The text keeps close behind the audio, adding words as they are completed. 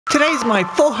today's my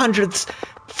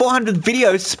 400th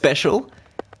video special.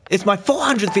 It's my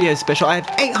 400th video special. I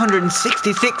have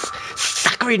 866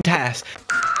 saccharine tasks.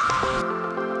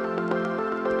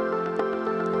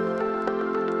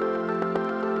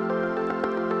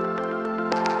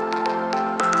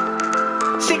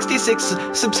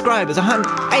 Subscribers,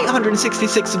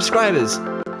 866 subscribers.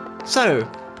 So,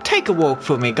 take a walk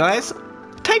for me, guys.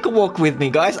 Take a walk with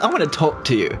me, guys. I want to talk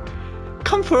to you.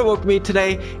 Come for a walk with me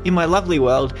today in my lovely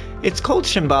world. It's called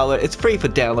Shambhala. It's free for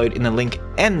download in the link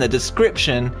and the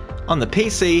description on the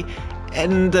PC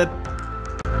and the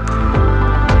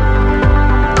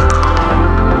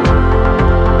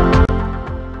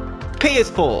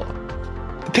PS4.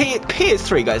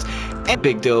 PS3, guys. And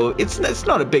big deal. It's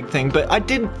not a big thing, but I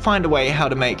did find a way how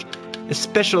to make a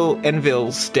special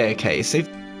Anvil staircase.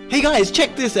 Hey guys,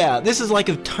 check this out. This is like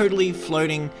a totally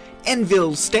floating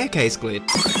Anvil staircase glitch.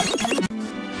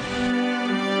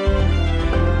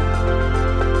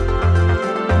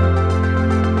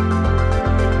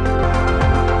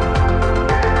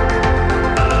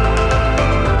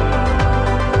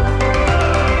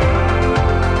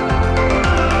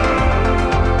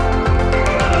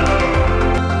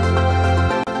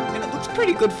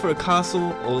 Good for a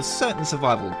castle or certain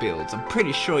survival builds. I'm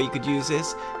pretty sure you could use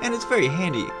this, and it's very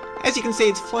handy. As you can see,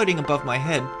 it's floating above my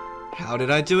head. How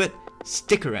did I do it?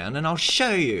 Stick around and I'll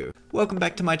show you. Welcome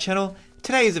back to my channel.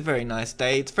 Today is a very nice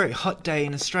day. It's a very hot day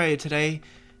in Australia today.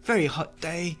 Very hot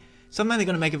day. So I'm only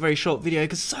going to make a very short video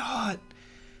because it's so hot.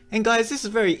 And guys, this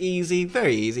is very easy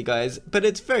guys, but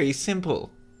it's very simple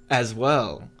as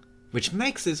well, which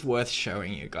makes this worth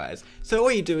showing you guys. So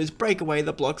all you do is break away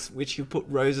the blocks which you put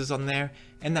roses on there,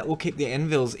 and that will keep the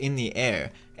anvils in the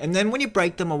air. And then when you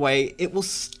break them away, it will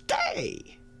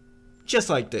stay.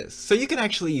 Just like this. So you can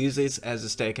actually use this as a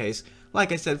staircase,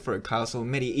 like I said, for a castle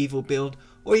medieval build,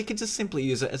 or you can just simply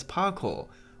use it as parkour,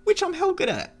 which I'm hell good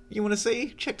at. You wanna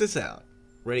see? Check this out.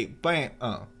 Ready? Bam!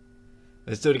 Oh.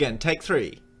 Let's do it again. Take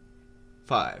 3.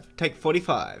 5. Take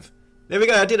 45. There we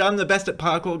go, I did it. I'm the best at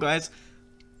parkour, guys.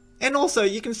 And also,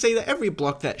 you can see that every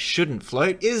block that shouldn't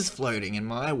float is floating in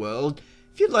my world.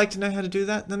 If you'd like to know how to do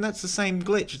that, then that's the same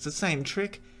glitch. It's the same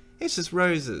trick. It's just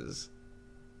roses.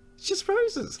 It's just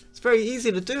roses. It's very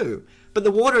easy to do. But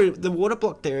the water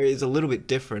block there is a little bit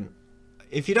different.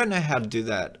 If you don't know how to do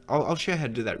that, I'll show you how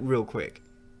to do that real quick.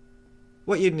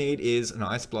 What you need is an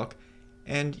ice block,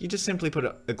 and you just simply put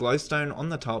a glowstone on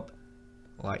the top,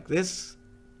 like this,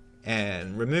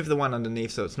 and remove the one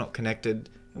underneath so it's not connected.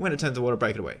 And when it turns to water,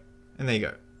 break it away. And there you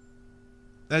go.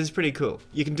 That is pretty cool.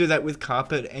 You can do that with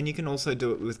carpet, and you can also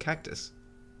do it with cactus.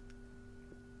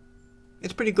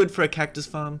 It's pretty good for a cactus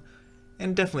farm,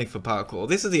 and definitely for parkour.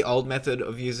 This is the old method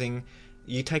of using,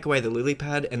 you take away the lily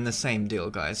pad, and the same deal,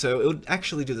 guys. So it would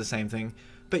actually do the same thing,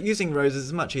 but using roses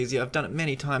is much easier. I've done it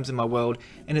many times in my world,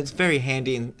 and it's very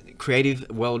handy in creative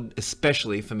world,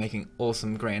 especially for making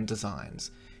awesome grand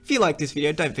designs. If you like this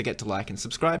video, don't forget to like and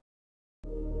subscribe.